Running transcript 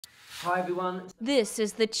Hi everyone. This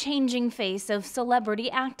is the changing face of celebrity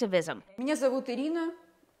activism. Меня зовут Ирина.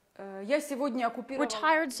 Я сегодня оккупировала...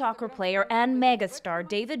 Retired soccer player and megastar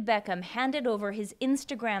David Beckham handed over his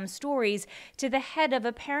Instagram stories to the head of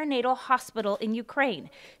a perinatal hospital in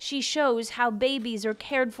Ukraine. She shows how babies are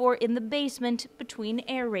cared for in the basement between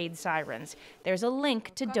air raid sirens. There's a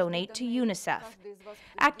link to donate to UNICEF.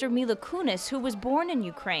 Actor Mila Kunis, who was born in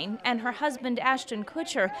Ukraine, and her husband Ashton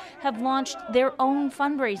Kutcher have launched their own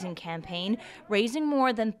fundraising campaign, raising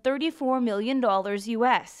more than $34 million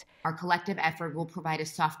US. Our collective effort will provide a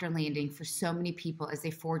softer landing for so many people as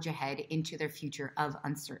they forge ahead into their future of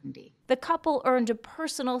uncertainty. The couple earned a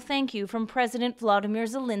personal thank you from President Volodymyr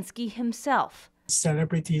Zelensky himself.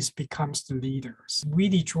 Celebrities becomes the leaders,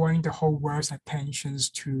 really drawing the whole world's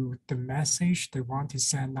attentions to the message they want to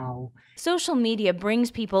send out. Social media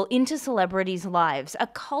brings people into celebrities' lives, a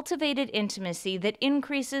cultivated intimacy that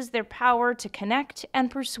increases their power to connect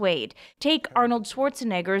and persuade. Take Arnold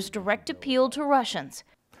Schwarzenegger's direct appeal to Russians.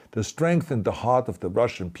 The strength and the heart of the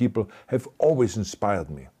Russian people have always inspired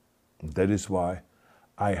me. And that is why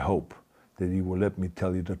I hope that you will let me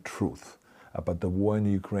tell you the truth about the war in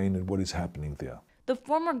Ukraine and what is happening there. The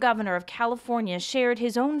former governor of California shared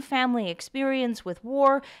his own family experience with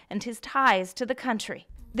war and his ties to the country.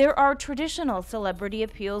 There are traditional celebrity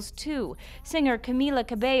appeals too. Singer Camila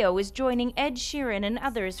Cabello is joining Ed Sheeran and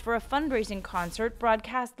others for a fundraising concert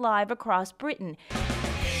broadcast live across Britain.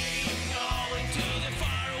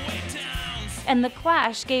 And The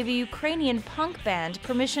Clash gave a Ukrainian punk band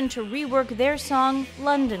permission to rework their song,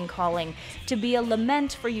 London Calling, to be a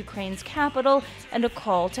lament for Ukraine's capital and a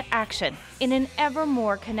call to action. In an ever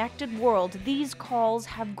more connected world, these calls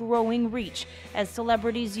have growing reach as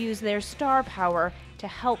celebrities use their star power to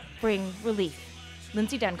help bring relief.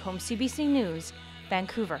 Lindsay Duncombe, CBC News,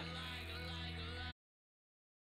 Vancouver.